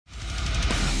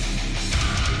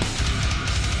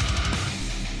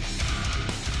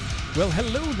Well,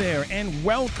 hello there, and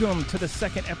welcome to the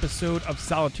second episode of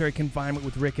Solitary Confinement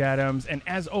with Rick Adams. And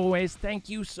as always, thank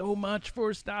you so much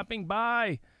for stopping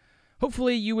by.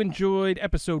 Hopefully you enjoyed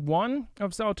episode 1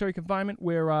 of Solitary Confinement,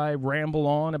 where I ramble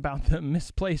on about the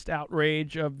misplaced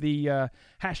outrage of the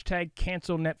hashtag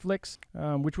cancel Netflix,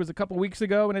 which was a couple weeks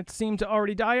ago, and it seemed to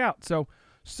already die out. So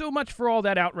much for all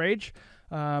that outrage.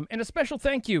 And a special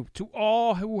thank you to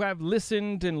all who have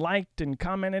listened and liked and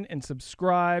commented and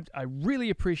subscribed. I really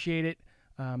appreciate it.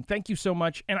 Thank you so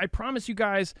much. And I promise you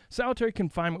guys, Solitary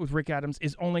Confinement with Rick Adams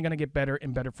is only going to get better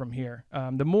and better from here.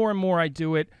 The more and more I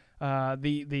do it,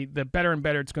 the better and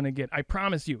better it's going to get. I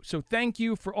promise you. So thank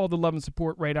you for all the love and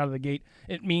support right out of the gate.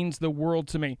 It means the world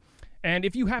to me. And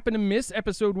if you happen to miss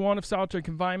episode 1 of Solitary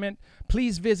Confinement,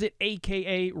 please visit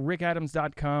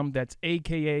akarickadams.com. That's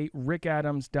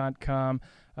akarickadams.com.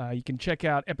 You can check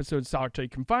out episodes of Solitary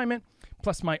Confinement,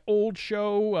 plus my old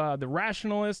show, The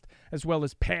Rationalist, as well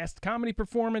as past comedy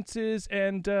performances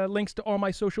and links to all my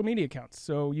social media accounts.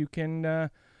 So you can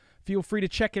feel free to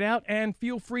check it out and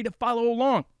feel free to follow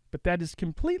along. But that is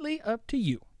completely up to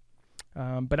you.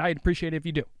 But I'd appreciate it if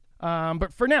you do.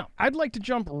 But for now, I'd like to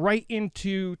jump right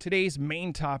into today's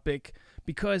main topic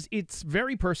because it's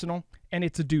very personal and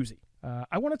it's a doozy.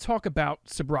 I want to talk about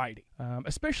sobriety,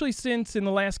 especially since in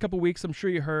the last couple weeks, I'm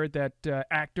sure you heard that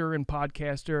actor and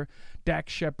podcaster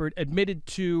Shepard admitted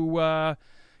to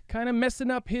kind of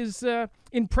messing up his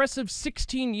impressive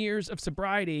 16 years of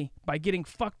sobriety by getting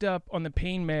fucked up on the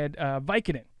pain med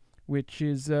Vicodin, which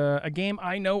is a game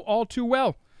I know all too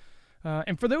well.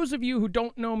 And for those of you who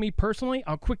don't know me personally,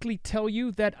 I'll quickly tell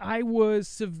you that I was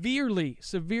severely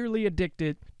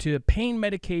addicted to pain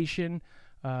medication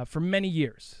for many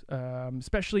years,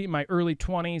 especially in my early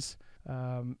 20s,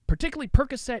 particularly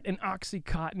Percocet and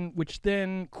Oxycontin, which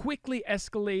then quickly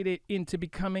escalated into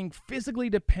becoming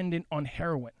physically dependent on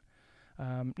heroin.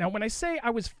 Now, when I say I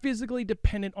was physically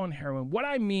dependent on heroin, what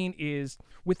I mean is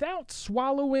without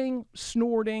swallowing,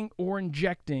 snorting, or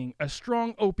injecting a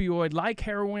strong opioid like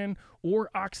heroin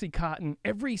or Oxycontin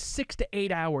every 6 to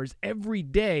 8 hours every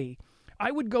day,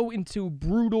 I would go into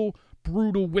brutal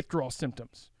withdrawal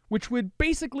symptoms, which would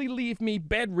basically leave me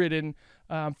bedridden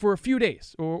for a few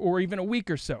days or even a week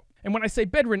or so. And when I say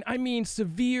bedridden, I mean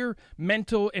severe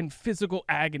mental and physical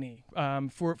agony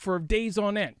for days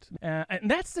on end. And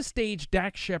that's the stage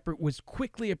Shepard was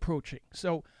quickly approaching.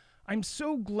 So I'm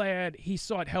so glad he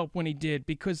sought help when he did,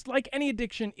 because like any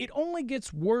addiction, it only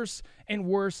gets worse and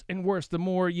worse and worse the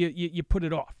more you put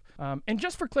it off. And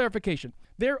just for clarification,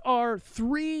 there are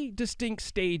 3 distinct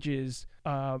stages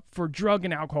for drug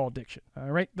and alcohol addiction. All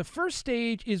right, the first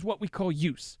stage is what we call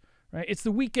use. Right? It's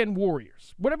the weekend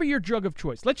warriors. Whatever your drug of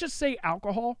choice. Let's just say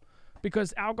alcohol,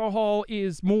 because alcohol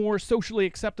is more socially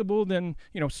acceptable than,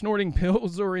 snorting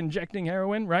pills or injecting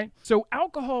heroin, right? So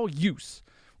alcohol use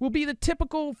will be the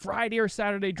typical Friday or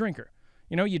Saturday drinker.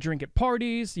 You drink at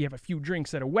parties, you have a few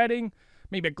drinks at a wedding,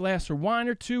 maybe a glass of wine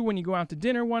or two when you go out to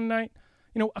dinner one night.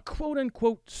 A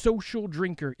quote-unquote social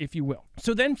drinker, if you will.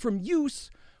 So then from use,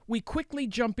 we quickly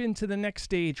jump into the next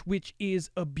stage, which is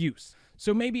abuse.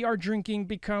 So maybe our drinking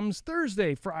becomes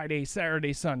Thursday, Friday,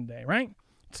 Saturday, Sunday, right?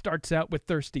 It starts out with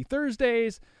Thirsty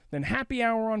Thursdays, then happy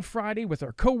hour on Friday with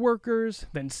our coworkers,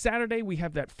 then Saturday we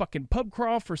have that fucking pub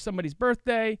crawl for somebody's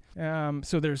birthday.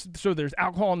 So there's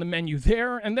alcohol on the menu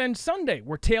there, and then Sunday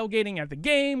we're tailgating at the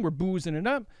game, we're boozing it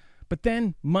up. But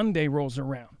then Monday rolls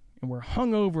around and we're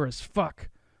hungover as fuck,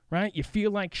 right? You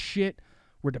feel like shit,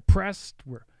 we're depressed,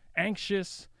 we're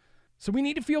anxious. So we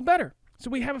need to feel better. So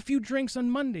we have a few drinks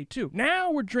on Monday too. Now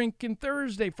we're drinking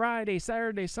Thursday, Friday,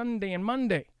 Saturday, Sunday, and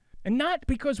Monday. And not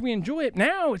because we enjoy it.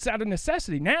 Now it's out of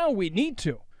necessity. Now we need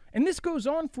to. And this goes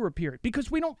on for a period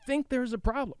because we don't think there's a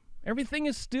problem. Everything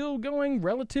is still going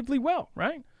relatively well,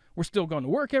 right? We're still going to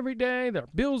work every day. Their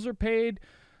bills are paid.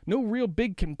 No real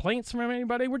big complaints from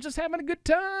anybody. We're just having a good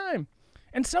time.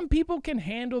 And some people can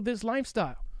handle this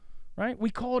lifestyle, right?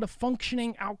 We call it a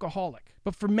functioning alcoholic.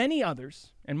 But for many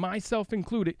others, and myself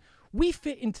included, we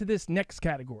fit into this next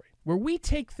category, where we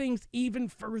take things even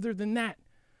further than that,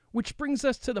 which brings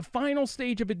us to the final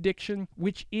stage of addiction,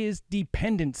 which is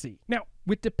dependency. Now,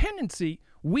 with dependency,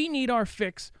 we need our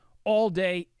fix all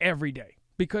day, every day,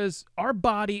 because our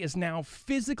body is now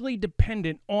physically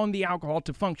dependent on the alcohol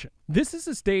to function. This is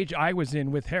the stage I was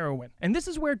in with heroin. And this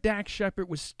is where Dax Shepard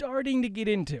was starting to get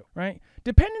into, right?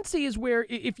 Dependency is where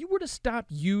if you were to stop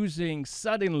using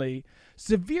suddenly,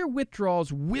 severe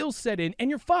withdrawals will set in and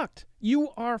you're fucked. You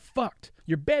are fucked.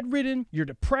 You're bedridden, you're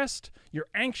depressed, you're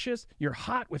anxious, you're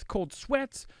hot with cold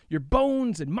sweats, your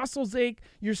bones and muscles ache,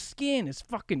 your skin is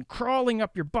fucking crawling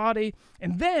up your body,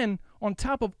 and then, on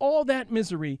top of all that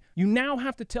misery, you now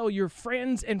have to tell your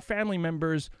friends and family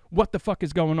members what the fuck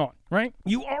is going on, right?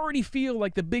 You already feel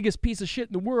like the biggest piece of shit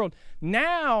in the world.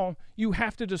 Now you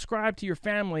have to describe to your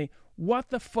family what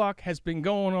the fuck has been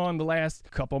going on the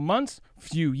last couple months,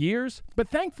 few years. But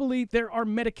thankfully, there are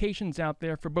medications out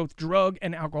there for both drug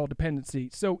and alcohol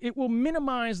dependency, so it will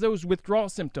minimize those withdrawal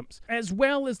symptoms, as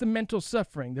well as the mental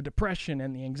suffering, the depression,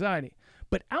 and the anxiety.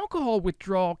 But alcohol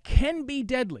withdrawal can be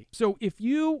deadly. So if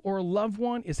you or a loved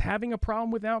one is having a problem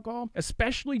with alcohol,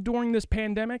 especially during this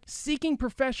pandemic, seeking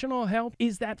professional help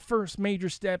is that first major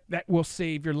step that will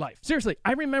save your life. Seriously,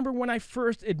 I remember when I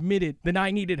first admitted that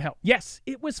I needed help. Yes,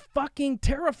 it was fucking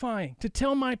terrifying to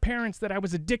tell my parents that I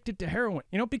was addicted to heroin,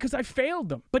 because I failed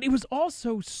them. But it was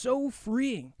also so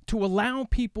freeing to allow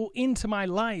people into my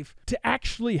life to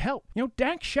actually help.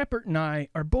 Dax Shepard and I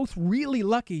are both really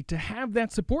lucky to have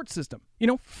that support system.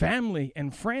 Family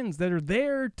and friends that are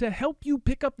there to help you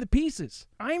pick up the pieces.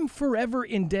 I'm forever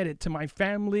indebted to my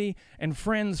family and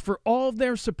friends for all of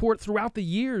their support throughout the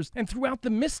years and throughout the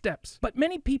missteps. But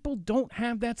many people don't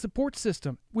have that support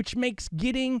system, which makes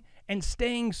getting and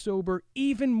staying sober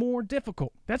even more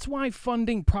difficult. That's why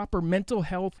funding proper mental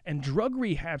health and drug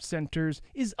rehab centers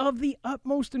is of the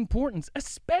utmost importance,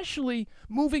 especially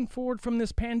moving forward from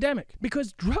this pandemic.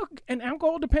 Because drug and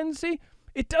alcohol dependency,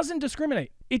 it doesn't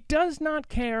discriminate. It does not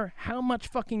care how much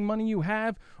fucking money you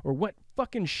have or what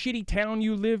fucking shitty town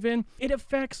you live in. It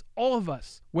affects all of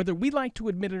us, whether we like to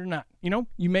admit it or not.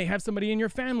 You may have somebody in your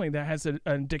family that has an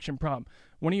addiction problem,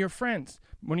 one of your friends,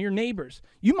 one of your neighbors.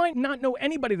 You might not know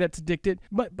anybody that's addicted,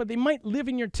 but they might live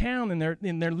in your town and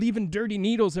they're leaving dirty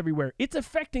needles everywhere. It's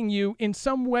affecting you in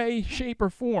some way, shape, or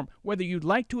form, whether you'd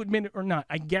like to admit it or not.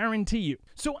 I guarantee you.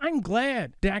 So I'm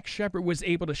glad Dax Shepard was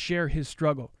able to share his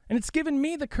struggle. And it's given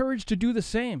me the courage to do the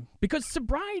same, because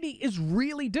sobriety is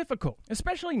really difficult,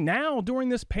 especially now during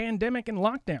this pandemic and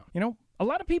lockdown. A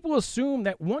lot of people assume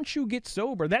that once you get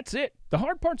sober, that's it. The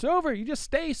hard part's over. You just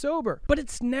stay sober. But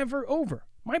it's never over.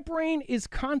 My brain is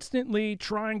constantly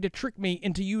trying to trick me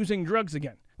into using drugs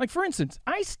again. Like, for instance,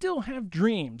 I still have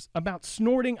dreams about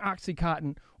snorting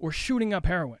Oxycontin or shooting up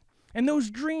heroin. And those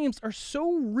dreams are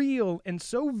so real and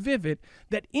so vivid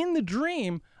that in the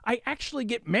dream, I actually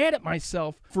get mad at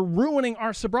myself for ruining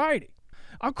our sobriety.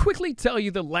 I'll quickly tell you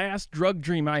the last drug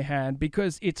dream I had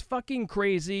because it's fucking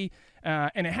crazy,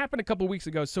 and it happened a couple weeks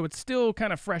ago, so it's still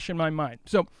kind of fresh in my mind.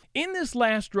 So in this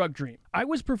last drug dream, I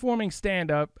was performing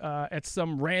stand-up at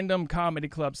some random comedy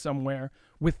club somewhere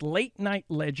with late-night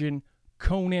legend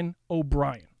Conan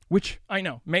O'Brien, which I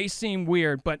know may seem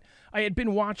weird, but I had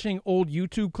been watching old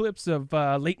YouTube clips of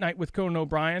Late Night with Conan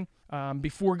O'Brien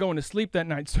before going to sleep that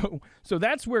night, so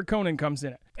that's where Conan comes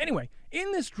in. Anyway,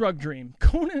 in this drug dream,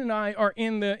 Conan and I are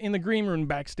in the green room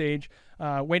backstage,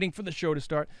 waiting for the show to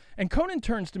start, and Conan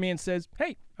turns to me and says,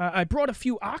 "Hey, I brought a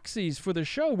few oxys for the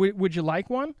show. Would you like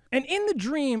one?" And in the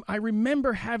dream, I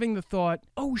remember having the thought,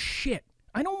 "Oh shit,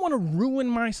 I don't want to ruin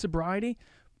my sobriety,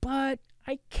 but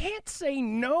I can't say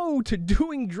no to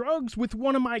doing drugs with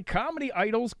one of my comedy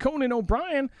idols, Conan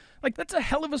O'Brien. Like, that's a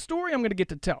hell of a story I'm going to get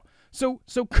to tell." So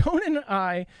Conan and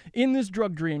I, in this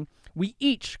drug dream, we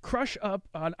each crush up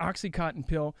an Oxycontin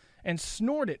pill and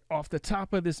snort it off the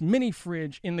top of this mini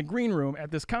fridge in the green room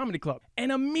at this comedy club.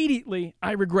 And immediately,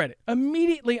 I regret it.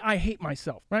 Immediately, I hate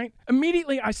myself, right?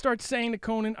 Immediately, I start saying to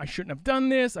Conan, I shouldn't have done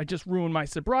this. I just ruined my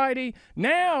sobriety.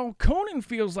 Now, Conan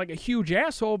feels like a huge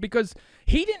asshole because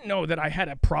he didn't know that I had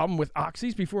a problem with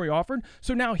oxys before he offered.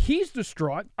 So now he's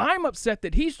distraught. I'm upset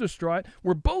that he's distraught.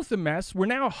 We're both a mess. We're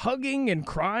now hugging and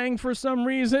crying for some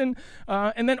reason.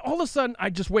 And then all of a sudden, I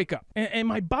just wake up. And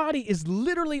my body is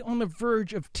literally on the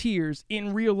verge of tears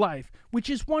in real life, which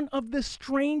is one of the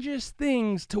strangest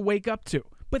things to wake up to.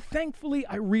 But thankfully,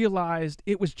 I realized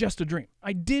it was just a dream.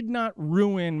 I did not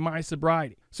ruin my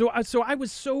sobriety. So I was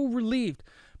so relieved.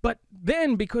 But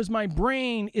then, because my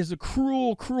brain is a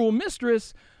cruel, cruel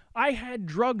mistress, I had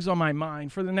drugs on my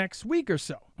mind for the next week or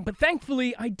so. But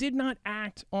thankfully, I did not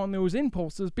act on those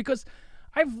impulses because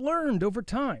I've learned over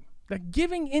time that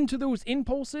giving into those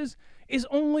impulses is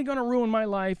only going to ruin my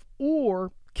life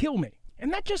or kill me.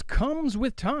 And that just comes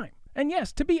with time. And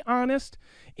yes, to be honest,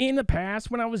 in the past,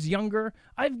 when I was younger,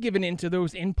 I've given into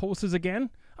those impulses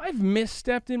again. I've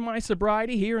misstepped in my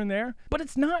sobriety here and there, but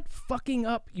it's not fucking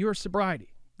up your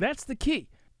sobriety. That's the key.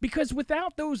 Because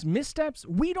without those missteps,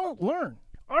 we don't learn.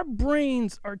 Our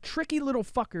brains are tricky little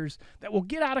fuckers that will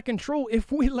get out of control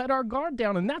if we let our guard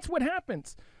down, and that's what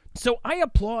happens. So I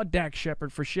applaud Dax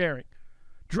Shepard for sharing.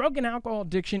 Drug and alcohol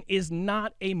addiction is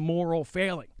not a moral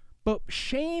failing, but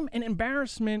shame and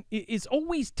embarrassment is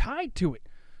always tied to it.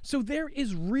 So there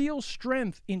is real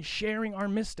strength in sharing our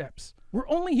missteps. We're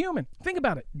only human. Think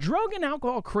about it. Drug and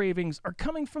alcohol cravings are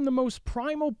coming from the most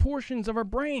primal portions of our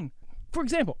brain. For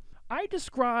example, I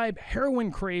describe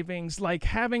heroin cravings like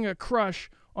having a crush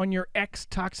on your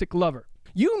ex-toxic lover.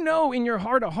 You know in your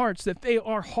heart of hearts that they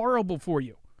are horrible for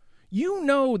you. You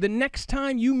know the next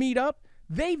time you meet up,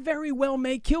 they very well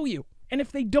may kill you. And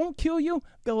if they don't kill you,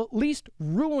 they'll at least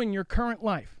ruin your current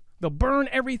life. They'll burn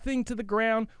everything to the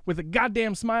ground with a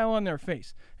goddamn smile on their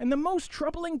face. And the most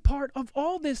troubling part of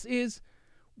all this is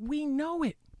we know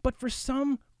it, but for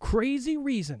some crazy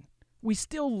reason, we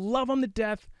still love them to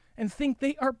death and think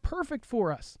they are perfect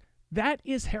for us. That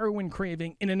is heroin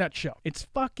craving in a nutshell. It's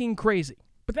fucking crazy.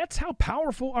 But that's how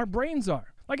powerful our brains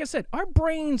are. Like I said, our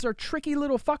brains are tricky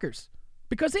little fuckers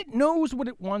because it knows what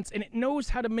it wants and it knows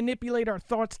how to manipulate our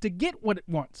thoughts to get what it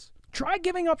wants. Try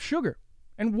giving up sugar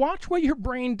and watch what your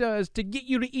brain does to get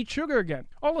you to eat sugar again.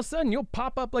 All of a sudden, you'll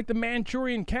pop up like the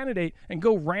Manchurian Candidate and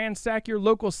go ransack your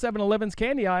local 7-Eleven's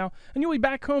candy aisle, and you'll be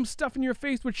back home stuffing your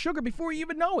face with sugar before you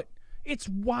even know it. It's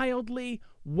wildly,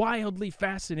 wildly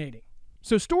fascinating.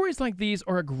 So stories like these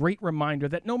are a great reminder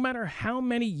that no matter how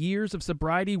many years of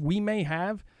sobriety we may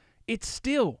have, it's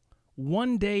still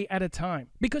one day at a time.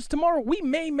 Because tomorrow we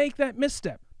may make that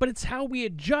misstep, but it's how we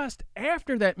adjust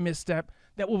after that misstep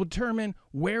that will determine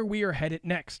where we are headed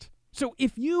next. So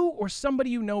if you or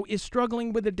somebody you know is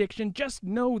struggling with addiction, just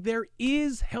know there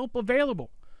is help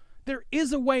available. There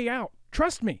is a way out.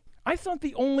 Trust me, I thought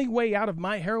the only way out of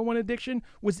my heroin addiction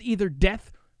was either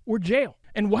death or jail.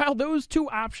 And while those two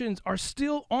options are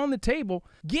still on the table,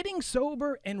 getting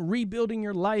sober and rebuilding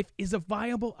your life is a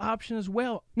viable option as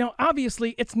well. Now,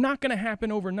 obviously, it's not going to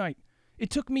happen overnight. It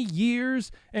took me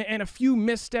years and a few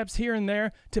missteps here and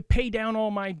there to pay down all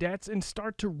my debts and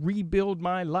start to rebuild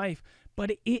my life.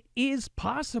 But it is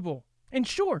possible. And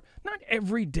sure, not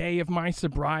every day of my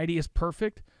sobriety is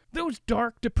perfect. Those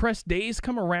dark, depressed days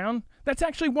come around. That's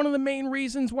actually one of the main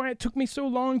reasons why it took me so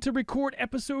long to record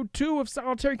episode 2 of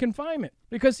Solitary Confinement.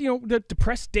 Because, the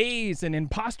depressed days and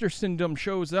imposter syndrome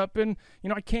shows up and,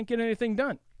 I can't get anything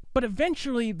done. But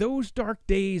eventually, those dark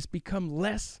days become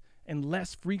less and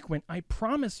less frequent, I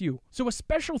promise you. So a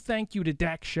special thank you to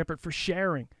Dax Shepard for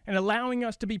sharing and allowing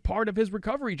us to be part of his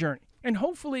recovery journey. And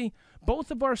hopefully, both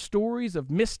of our stories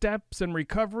of missteps and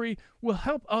recovery will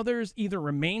help others either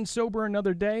remain sober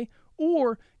another day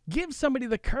or give somebody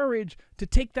the courage to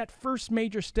take that first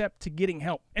major step to getting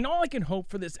help. And all I can hope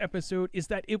for this episode is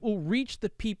that it will reach the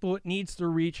people it needs to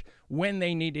reach when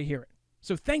they need to hear it.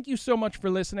 So thank you so much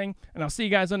for listening, and I'll see you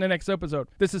guys on the next episode.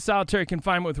 This is Solitary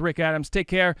Confinement with Rick Adams. Take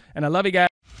care, and I love you guys.